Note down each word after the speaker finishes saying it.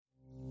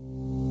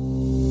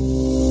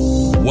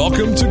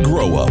Welcome to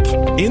Grow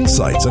Up,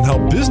 insights on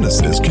how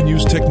businesses can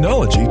use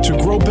technology to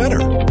grow better.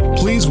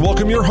 Please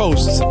welcome your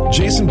hosts,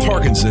 Jason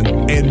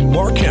Parkinson and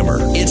Mark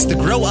Hemmer. It's the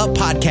Grow Up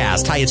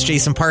Podcast. Hi, it's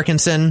Jason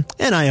Parkinson.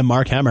 And I am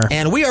Mark Hemmer.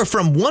 And we are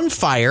from One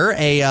Fire,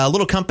 a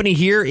little company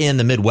here in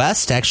the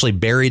Midwest, actually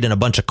buried in a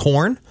bunch of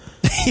corn.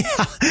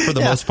 For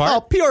the most part.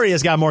 Well,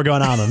 Peoria's got more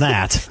going on than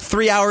that.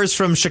 3 hours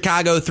from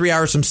Chicago, 3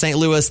 hours from St.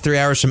 Louis, 3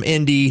 hours from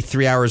Indy,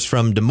 3 hours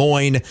from Des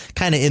Moines,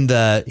 kind of in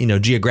the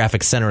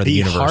geographic center of the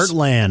universe.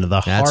 Heartland,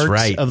 the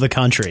heart of the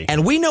country.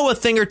 And we know a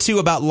thing or two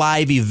about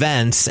live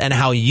events and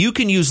how you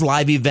can use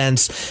live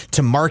events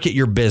to market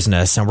your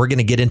business. And we're going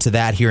to get into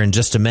that here in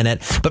just a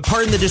minute. But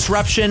pardon the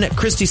disruption,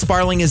 Christy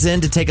Sparling is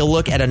in to take a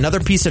look at another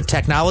piece of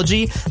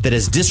technology that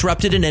has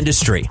disrupted an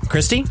industry.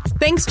 Christy?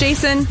 Thanks,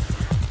 Jason.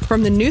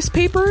 From the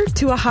newspaper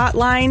to a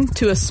hotline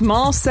to a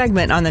small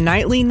segment on the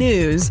nightly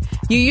news,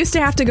 you used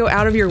to have to go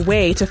out of your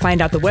way to find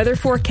out the weather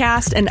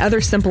forecast and other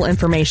simple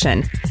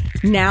information.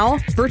 Now,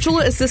 virtual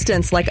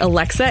assistants like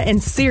Alexa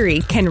and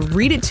Siri can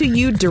read it to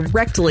you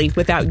directly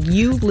without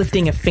you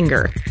lifting a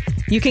finger.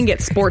 You can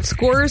get sports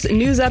scores,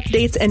 news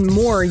updates, and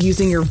more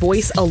using your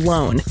voice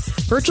alone.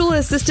 Virtual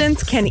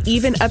assistants can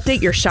even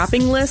update your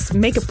shopping list,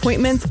 make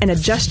appointments, and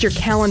adjust your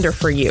calendar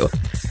for you.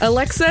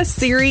 Alexa,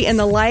 Siri, and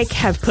the like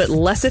have put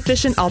less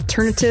efficient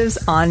alternatives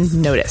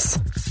on notice.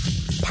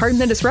 Pardon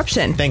the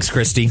disruption. Thanks,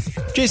 Christy.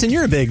 Jason,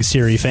 you're a big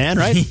Siri fan,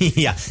 right?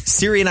 Yeah.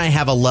 Siri and I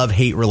have a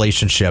love-hate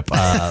relationship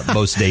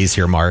most days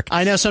here, Mark.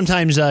 I know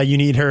sometimes you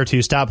need her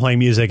to stop playing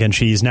music and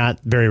she's not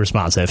very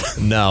responsive.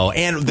 No.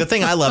 And the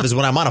thing I love is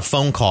when I'm on a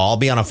phone call, I'll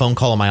be on a phone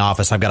call in my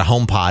office. I've got a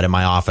HomePod in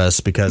my office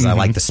because I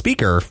like the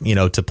speaker,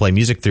 to play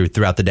music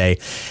throughout the day.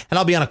 And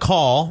I'll be on a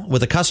call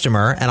with a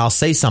customer and I'll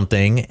say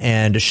something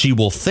and she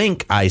will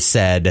think I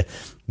said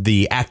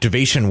the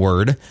activation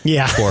word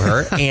for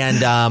her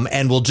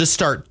and we'll just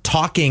start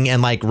talking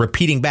and like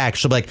repeating back.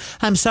 She'll be like,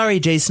 I'm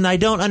sorry, Jason, I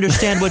don't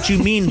understand what you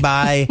mean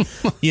by,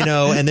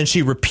 and then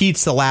she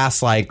repeats the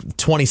last like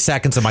 20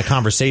 seconds of my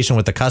conversation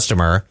with the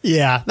customer.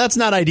 Yeah, that's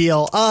not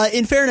ideal.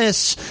 In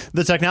fairness,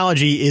 the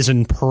technology is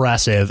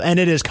impressive and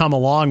it has come a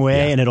long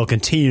way and it'll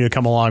continue to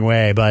come a long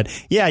way. But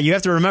yeah, you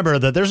have to remember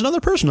that there's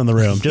another person in the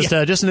room, just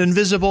an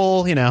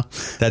invisible,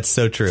 that's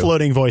so true.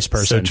 Floating voice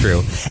person. So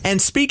true. And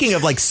speaking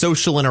of like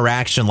social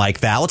interaction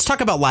like that, let's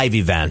talk about live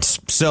events.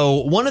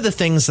 So one of the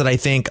things that I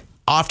think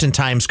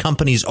oftentimes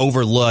companies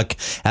overlook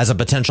as a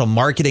potential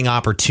marketing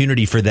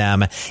opportunity for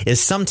them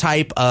is some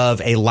type of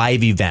a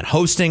live event,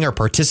 hosting or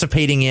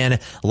participating in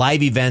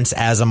live events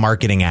as a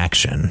marketing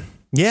action.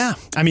 Yeah.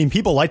 I mean,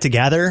 people like to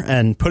gather,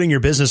 and putting your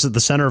business at the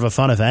center of a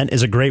fun event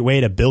is a great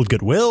way to build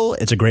goodwill.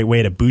 It's a great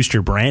way to boost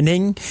your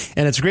branding,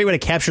 and it's a great way to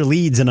capture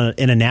leads in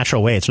a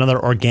natural way. It's another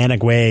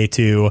organic way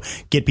to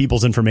get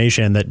people's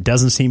information that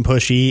doesn't seem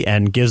pushy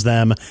and gives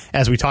them,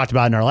 as we talked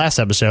about in our last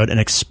episode, an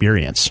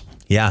experience.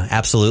 Yeah,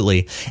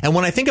 absolutely. And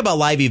when I think about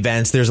live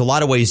events, there's a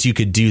lot of ways you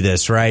could do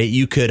this, right?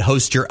 You could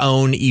host your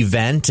own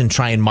event and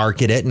try and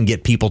market it and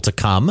get people to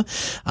come.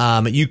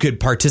 You could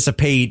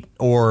participate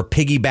or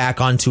piggyback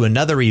onto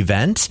another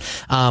event.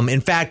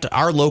 In fact,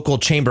 our local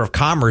Chamber of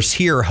Commerce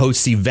here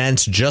hosts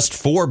events just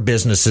for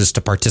businesses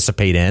to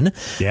participate in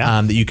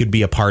that you could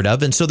be a part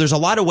of. And so there's a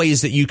lot of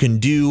ways that you can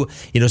do,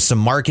 some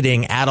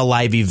marketing at a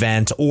live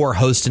event or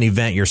host an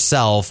event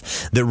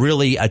yourself that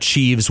really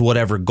achieves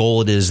whatever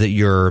goal it is that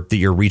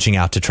you're reaching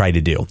out to try to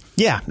do.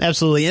 Yeah,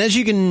 absolutely. And as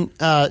you can,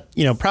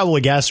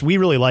 probably guess, we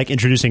really like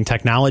introducing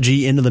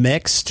technology into the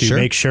mix to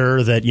make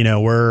sure that,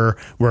 we're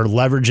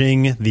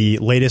leveraging the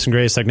latest and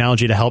greatest technology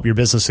to help your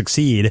business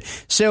succeed.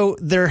 So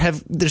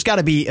there's got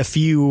to be a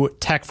few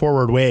tech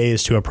forward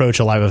ways to approach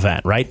a live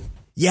event, right?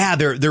 Yeah,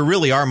 there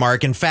really are,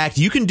 Mark. In fact,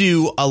 you can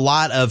do a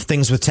lot of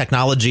things with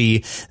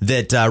technology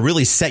that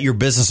really set your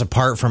business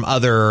apart from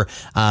other,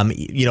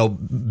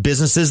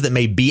 businesses that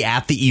may be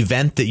at the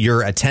event that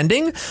you're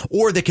attending,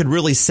 or that could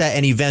really set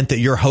an event that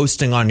you're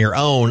hosting on your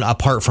own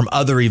apart from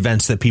other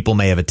events that people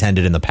may have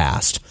attended in the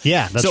past.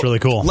 Yeah, that's really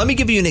cool. Let me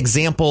give you an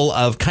example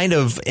of kind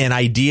of an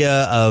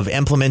idea of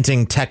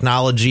implementing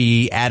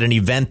technology at an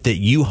event that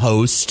you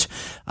host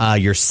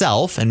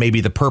yourself, and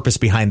maybe the purpose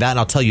behind that. And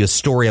I'll tell you a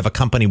story of a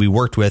company we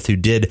worked with who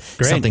did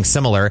something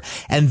similar.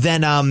 And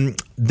then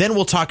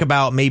we'll talk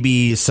about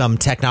maybe some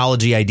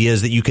technology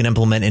ideas that you can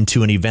implement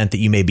into an event that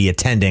you may be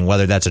attending,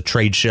 whether that's a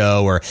trade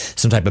show or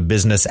some type of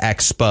business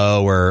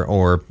expo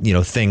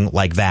or thing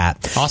like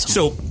that. Awesome.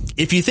 So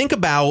if you think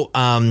about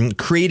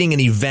creating an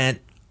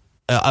event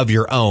of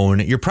your own,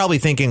 you're probably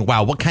thinking,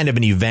 wow, what kind of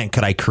an event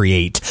could I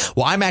create?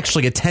 Well, I'm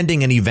actually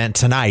attending an event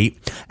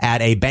tonight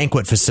at a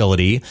banquet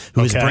facility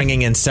who is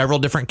bringing in several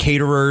different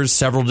caterers,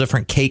 several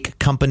different cake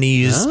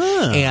companies,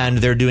 and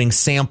they're doing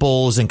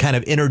samples and kind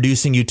of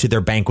introducing you to their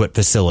banquet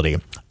facility.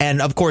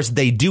 And of course,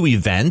 they do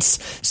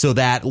events, so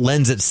that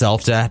lends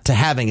itself to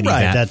having an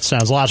event. That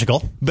sounds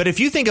logical. But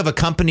if you think of a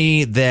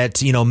company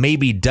that,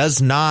 maybe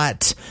does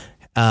not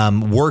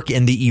work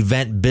in the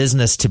event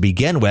business to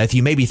begin with,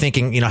 you may be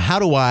thinking, how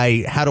do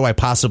I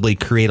possibly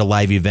create a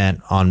live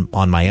event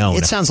on my own?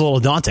 It sounds a little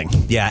daunting.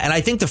 Yeah. And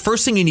I think the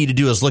first thing you need to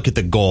do is look at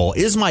the goal.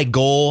 Is my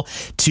goal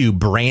to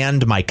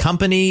brand my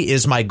company?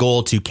 Is my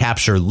goal to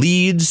capture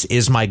leads?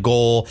 Is my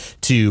goal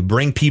to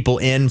bring people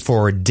in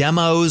for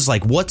demos?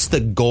 Like, what's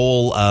the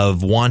goal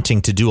of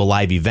wanting to do a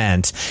live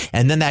event?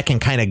 And then that can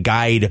kind of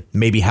guide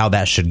maybe how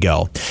that should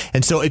go.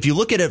 And so if you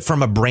look at it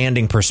from a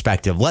branding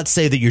perspective, let's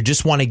say that you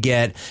just want to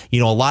get,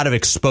 a lot of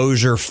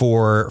exposure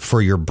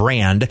for your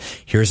brand.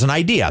 Here's an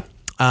idea.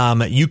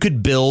 You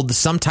could build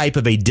some type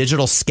of a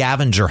digital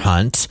scavenger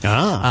hunt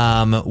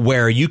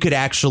where you could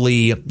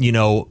actually,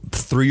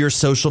 through your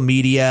social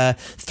media,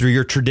 through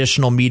your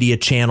traditional media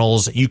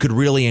channels, you could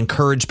really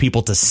encourage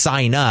people to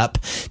sign up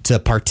to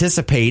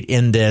participate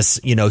in this,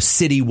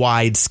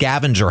 citywide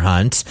scavenger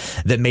hunt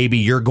that maybe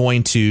you're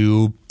going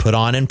to put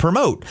on and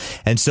promote.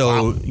 And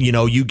so,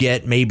 you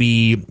get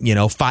maybe,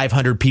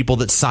 500 people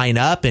that sign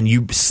up and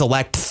you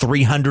select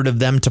 300 of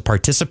them to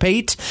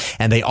participate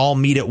and they all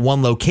meet at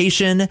one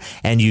location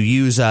and you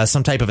use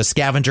some type of a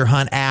scavenger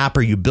hunt app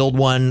or you build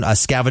a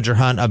scavenger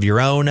hunt of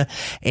your own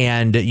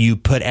and you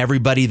put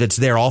everybody that's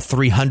there, all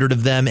 300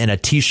 of them, in a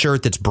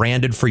t-shirt that's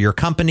branded for your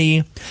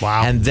company.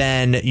 Wow. And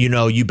then,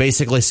 you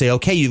basically say,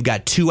 okay, you've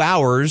got 2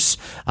 hours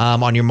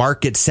on your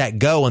mark, get set,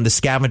 go, and the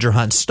scavenger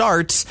hunt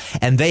starts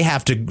and they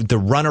have to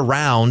run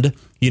around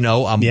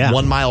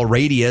 1 mile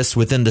radius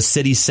within the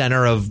city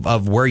center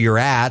of where you're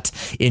at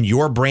in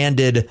your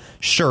branded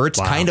shirts,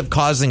 kind of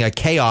causing a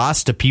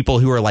chaos to people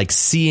who are like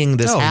seeing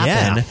this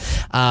happen.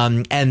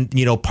 Yeah.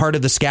 And part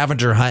of the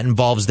scavenger hunt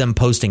involves them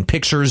posting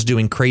pictures,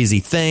 doing crazy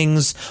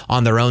things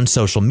on their own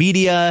social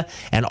media,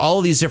 and all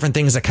of these different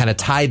things that kind of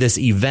tie this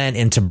event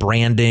into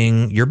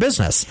branding your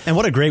business. And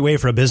what a great way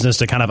for a business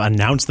to kind of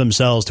announce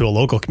themselves to a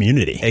local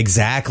community.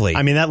 Exactly.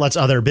 I mean, that lets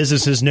other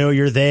businesses know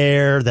you're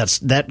there.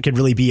 That could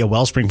really be a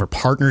wellspring for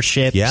partnerships.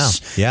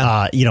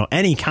 Yeah.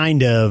 Any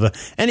kind of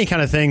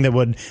thing that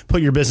would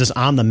put your business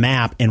on the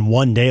map in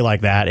one day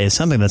like that is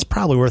something that's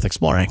probably worth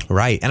exploring.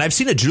 Right. And I've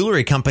seen a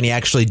jewelry company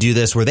actually do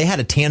this where they had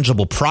a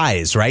tangible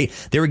prize, right?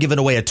 They were giving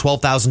away a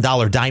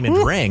 $12,000 diamond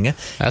ring. They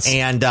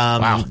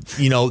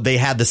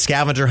had the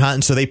scavenger hunt.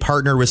 And so they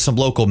partnered with some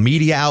local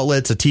media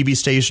outlets, a TV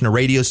station, a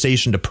radio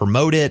station to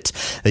promote it.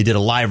 They did a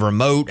live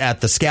remote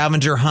at the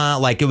scavenger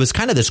hunt. Like, it was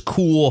kind of this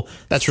cool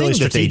That's really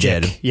strategic.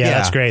 That they did. Yeah,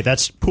 that's great.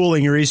 That's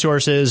pooling your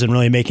resources and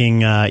really making,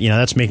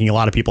 that's making a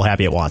lot of people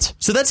happy at once.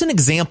 So that's an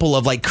example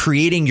of like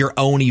creating your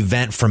own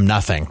event from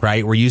nothing,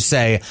 right? Where you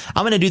say,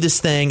 I'm going to do this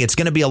thing. It's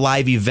going to be a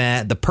live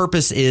event. The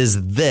purpose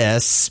is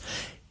this.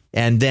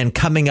 And then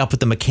coming up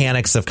with the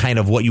mechanics of kind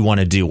of what you want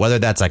to do, whether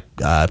that's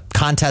a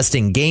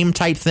contesting game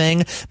type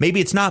thing. Maybe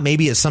it's not.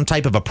 Maybe it's some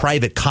type of a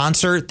private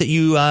concert that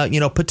you,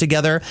 put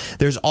together.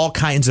 There's all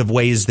kinds of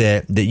ways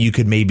that you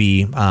could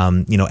maybe,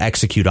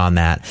 execute on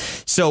that.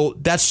 So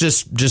that's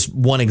just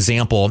one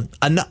example.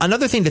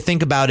 Another thing to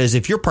think about is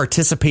if you're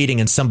participating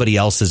in somebody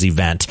else's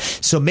event.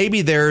 So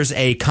maybe there's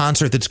a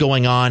concert that's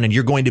going on and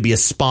you're going to be a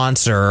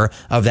sponsor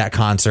of that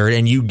concert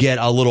and you get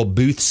a little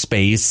booth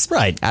space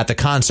at the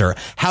concert.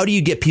 How do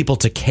you get people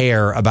to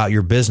care about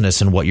your business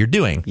and what you're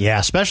doing? Yeah,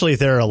 especially if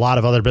there are a lot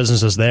of other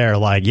businesses there.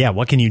 Like,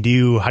 what can you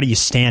do? How do you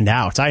stand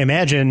out? I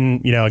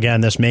imagine, again,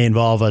 this may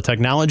involve a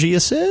technology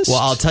assist. Well,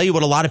 I'll tell you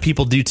what a lot of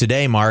people do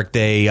today, Mark.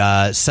 They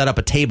set up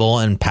a table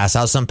and pass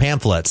out some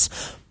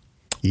pamphlets.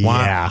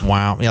 Yeah.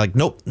 Wow. Like,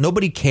 nope.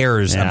 Nobody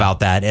cares about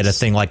that at a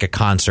thing like a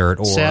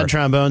concert or sad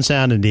trombone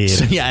sound indeed.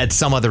 At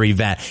some other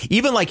event.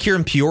 Even like here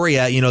in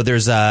Peoria,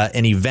 there's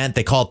an event,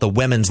 they call it the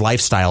Women's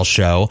Lifestyle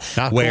Show,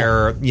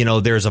 where,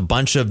 there's a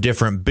bunch of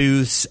different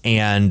booths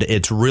and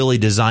it's really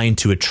designed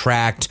to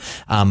attract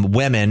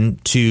women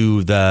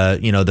to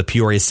the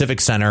Peoria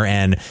Civic Center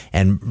and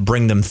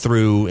bring them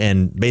through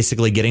and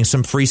basically getting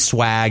some free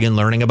swag and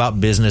learning about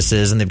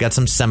businesses. And they've got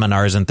some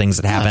seminars and things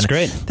that happen. That's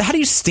great. How do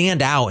you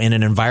stand out in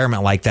an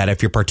environment like that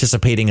if you're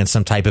participating in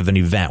some type of an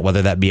event,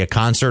 whether that be a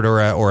concert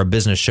or a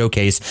business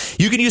showcase?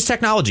 You can use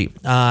technology.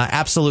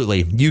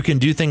 Absolutely. You can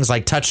do things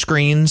like touch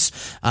screens,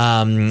 AR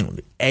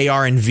and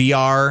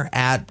VR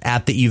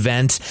at the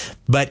event,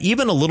 but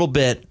even a little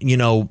bit,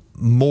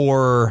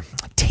 more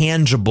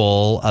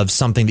tangible of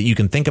something that you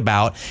can think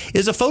about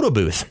is a photo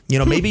booth.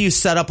 Maybe you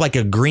set up like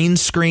a green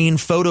screen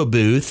photo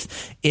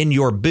booth in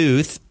your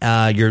booth,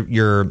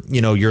 your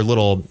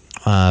little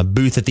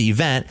booth at the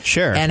event.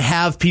 Sure. And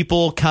have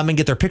people come and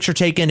get their picture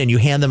taken and you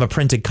hand them a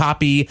printed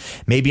copy.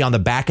 Maybe on the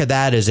back of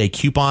that is a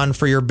coupon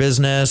for your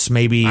business.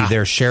 Maybe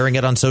they're sharing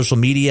it on social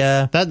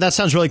media. That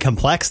sounds really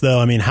complex, though.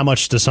 I mean, how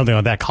much does something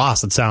like that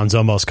cost? It sounds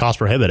almost cost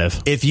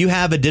prohibitive. If you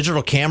have a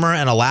digital camera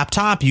and a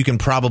laptop, you can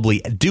probably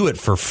do it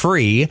for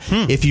free.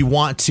 If you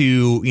want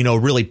to,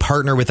 really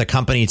partner with a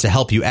company to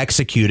help you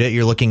execute it,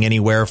 you're looking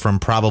anywhere from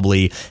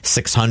probably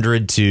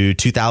 $600 to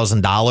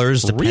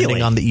 $2,000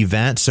 depending on the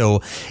event.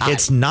 So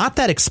it's not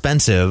that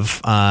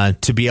expensive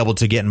to be able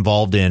to get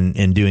involved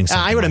in doing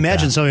something. I would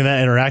imagine something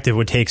that interactive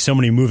would take so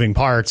many moving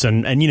parts,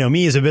 and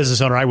me as a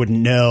business owner, I wouldn't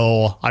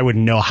know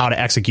how to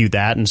execute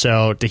that, and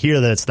so to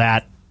hear that it's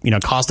that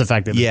cost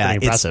effective. Yeah,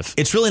 pretty impressive.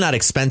 It's really not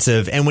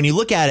expensive. And when you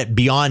look at it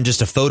beyond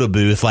just a photo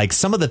booth, like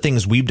some of the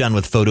things we've done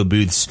with photo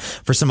booths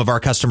for some of our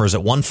customers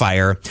at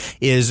OneFire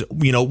is,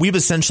 we've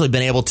essentially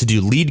been able to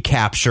do lead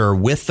capture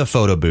with the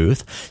photo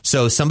booth.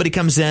 So somebody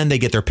comes in, they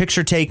get their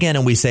picture taken,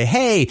 and we say,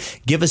 hey,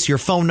 give us your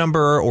phone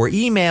number or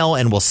email,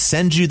 and we'll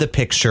send you the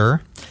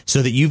picture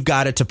so that you've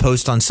got it to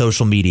post on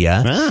social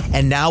media.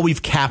 And now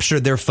we've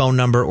captured their phone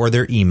number or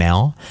their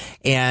email.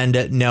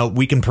 And now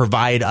we can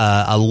provide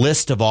a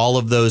list of all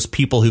of those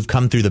people who've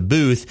come through the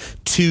booth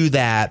to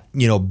that,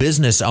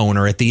 business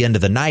owner at the end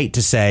of the night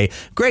to say,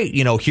 great,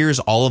 here's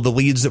all of the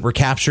leads that were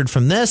captured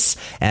from this,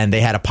 and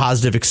they had a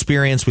positive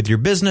experience with your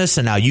business.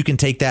 And now you can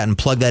take that and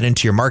plug that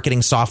into your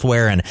marketing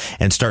software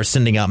and start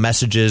sending out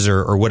messages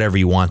or whatever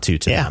you want to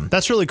them.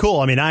 That's really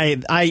cool. I mean,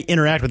 I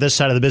interact with this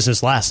side of the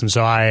business less, and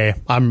so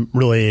I'm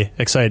really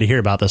excited to hear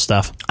about this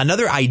stuff.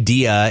 Another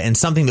idea, and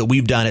something that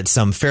we've done at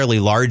some fairly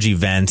large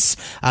events,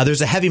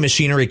 there's a heavy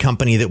machinery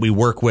company that we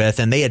work with,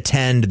 and they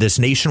attend this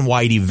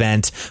nationwide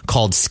event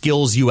called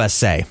Skills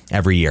USA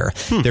every year.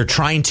 They're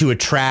trying to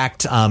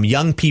attract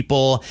young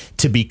people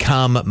to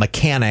become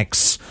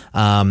mechanics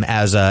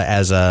as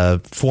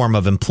a form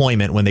of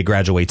employment when they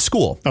graduate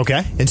school.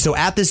 Okay. And so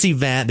at this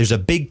event, there's a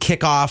big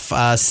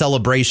kickoff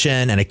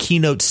celebration and a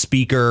keynote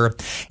speaker.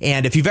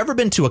 And if you've ever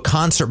been to a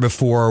concert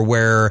before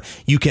where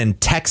you can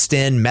text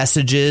in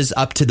messages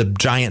up to the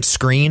giant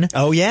screen.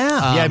 Oh, yeah.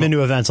 I've been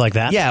to events like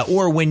that. Yeah.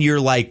 Or when you're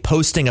like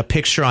posting a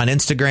picture on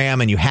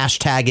Instagram and you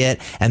hashtag it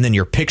and then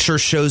your picture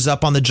shows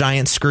up on the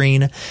giant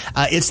screen.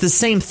 It's the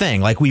same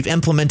thing. Like we've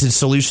implemented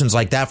solutions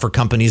like that for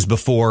companies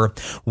before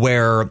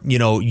where,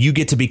 you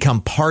get to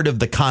become part of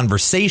the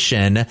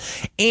conversation.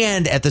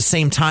 And at the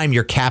same time,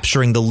 you're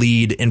capturing the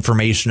lead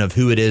information of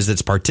who it is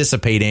that's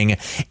participating.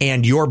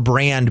 And your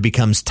brand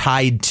becomes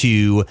tied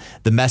to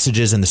the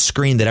messages and the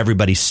screen that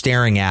everybody's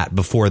staring at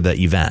before the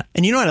event.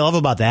 And what I love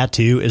about that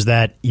too is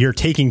that you're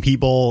taking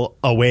people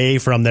away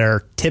from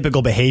their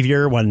typical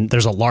behavior when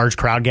there's a large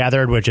crowd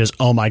gathered, which is,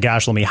 oh my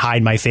gosh, let me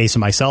hide my face in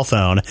my cell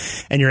phone.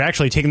 And you're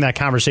actually taking that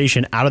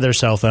conversation out of their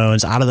cell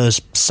phones, out of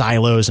those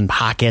silos and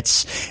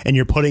pockets, and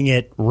you're putting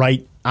it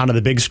right onto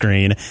the big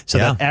screen so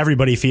that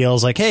everybody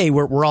feels like, hey,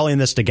 we're all in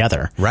this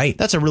together. Right.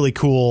 That's a really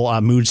cool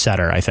mood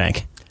setter, I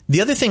think. The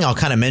other thing I'll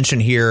kind of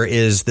mention here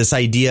is this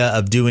idea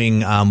of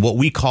doing what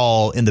we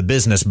call in the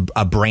business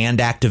a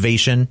brand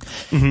activation.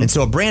 And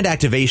so a brand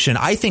activation,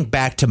 I think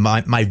back to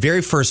my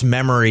very first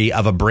memory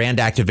of a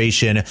brand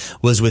activation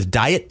was with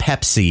Diet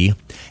Pepsi.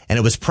 And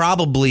it was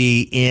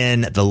probably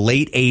in the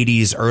late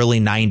 80s,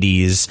 early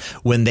 90s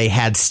when they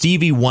had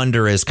Stevie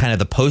Wonder as kind of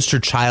the poster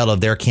child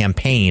of their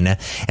campaign.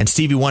 And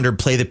Stevie Wonder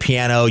played the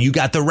piano. You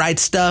got the right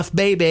stuff,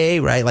 baby.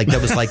 Right. Like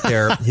that was like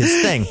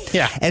his thing.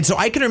 Yeah. And so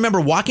I can remember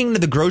walking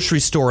into the grocery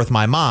store with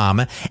my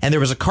mom, and there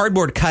was a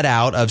cardboard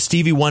cutout of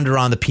Stevie Wonder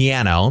on the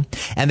piano,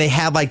 and they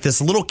had like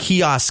this little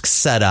kiosk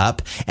set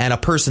up and a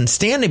person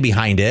standing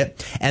behind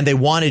it, and they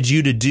wanted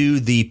you to do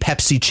the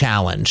Pepsi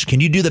challenge. Can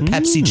you do the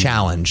Pepsi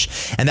challenge?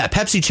 And that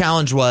Pepsi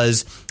challenge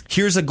was,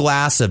 here's a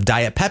glass of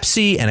Diet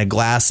Pepsi and a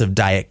glass of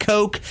Diet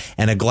Coke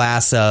and a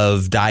glass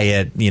of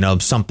Diet,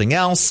 something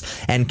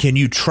else. And can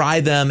you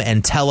try them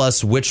and tell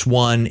us which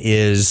one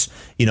is,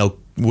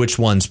 which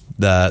one's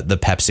the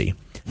Pepsi?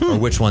 Or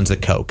which one's the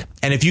Coke?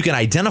 And if you can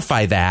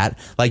identify that,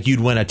 like you'd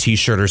win a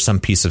t-shirt or some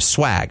piece of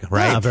swag,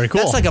 right? Yeah, very cool.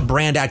 That's like a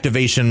brand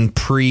activation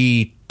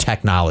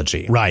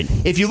pre-technology. Right.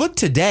 If you look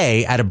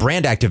today at a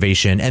brand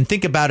activation and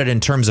think about it in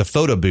terms of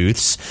photo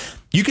booths,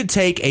 you could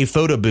take a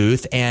photo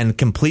booth and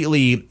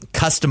completely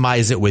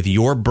customize it with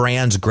your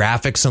brand's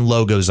graphics and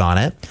logos on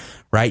it.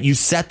 Right. You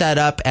set that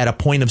up at a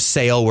point of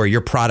sale where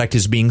your product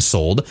is being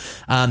sold.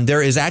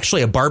 There is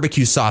actually a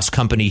barbecue sauce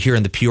company here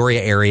in the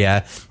Peoria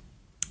area,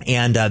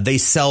 and they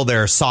sell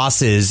their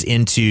sauces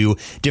into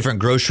different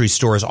grocery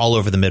stores all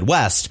over the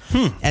Midwest.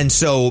 And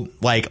so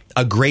like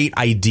a great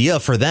idea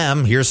for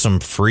them, here's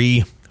some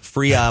free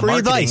marketing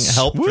advice.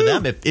 Help for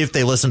them if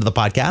they listen to the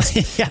podcast.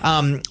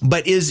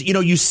 But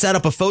you set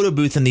up a photo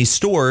booth in these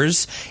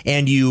stores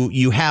and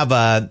you have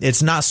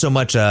it's not so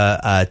much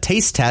a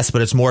taste test,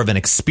 but it's more of an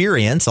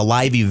experience, a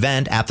live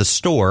event at the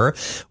store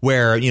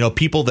where,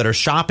 people that are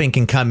shopping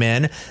can come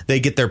in, they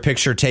get their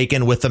picture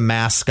taken with the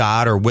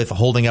mascot or with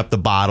holding up the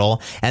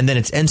bottle, and then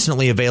it's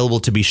instantly available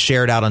to be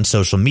shared out on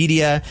social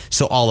media.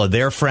 So all of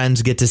their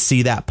friends get to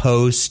see that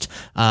post,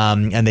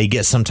 and they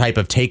get some type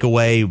of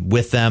takeaway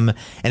with them.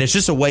 And it's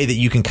just a way that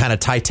you can kind of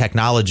tie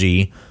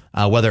technology,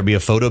 whether it be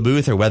a photo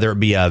booth or whether it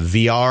be a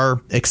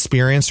VR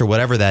experience or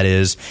whatever that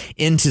is,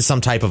 into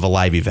some type of a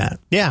live event.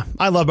 Yeah,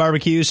 I love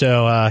barbecue.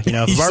 So, if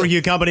a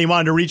barbecue company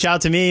wanted to reach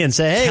out to me and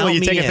say, hey, will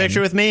you take a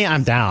picture with me?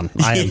 I'm down.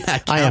 I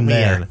am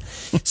there.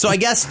 So I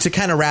guess to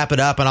kind of wrap it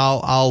up, and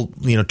I'll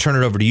turn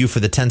it over to you for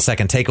the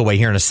 10-second takeaway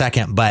here in a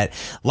second. But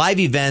live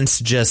events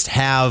just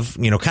have,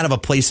 kind of a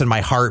place in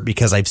my heart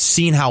because I've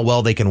seen how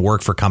well they can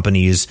work for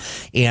companies.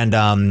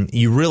 And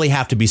you really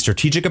have to be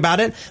strategic about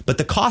it. But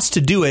the cost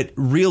to do it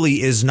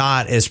really is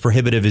not as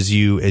prohibitive as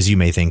you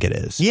may think it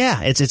is.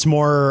 Yeah, it's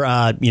more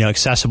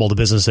accessible to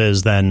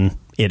businesses than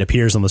it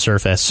appears on the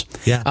surface.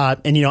 Yeah.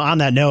 And, on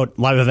that note,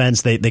 live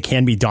events, they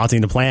can be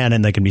daunting to plan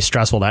and they can be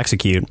stressful to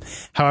execute.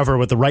 However,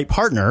 with the right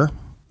partner,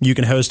 you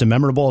can host a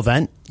memorable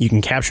event, you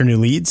can capture new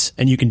leads,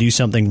 and you can do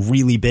something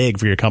really big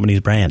for your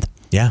company's brand.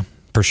 Yeah,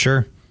 for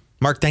sure.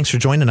 Mark, thanks for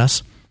joining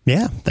us.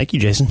 Yeah. Thank you,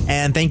 Jason.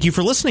 And thank you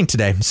for listening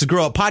today. This is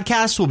Grow Up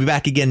Podcast. We'll be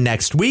back again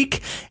next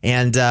week.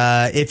 And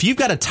if you've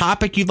got a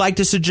topic you'd like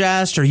to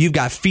suggest or you've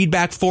got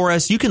feedback for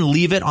us, you can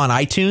leave it on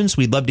iTunes.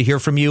 We'd love to hear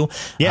from you.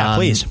 Yeah,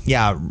 please.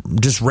 Yeah,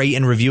 just rate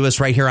and review us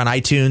right here on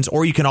iTunes.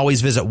 Or you can always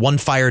visit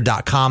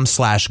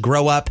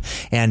onefire.com/growup.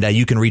 And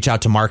you can reach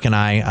out to Mark and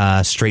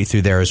I straight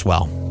through there as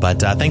well. But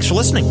thanks for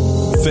listening.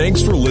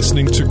 Thanks for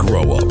listening to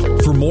Grow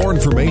Up. For more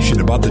information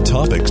about the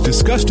topics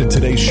discussed in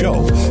today's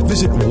show,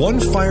 visit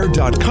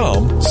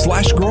onefire.com/growup.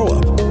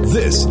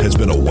 This has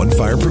been a One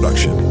Fire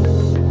production.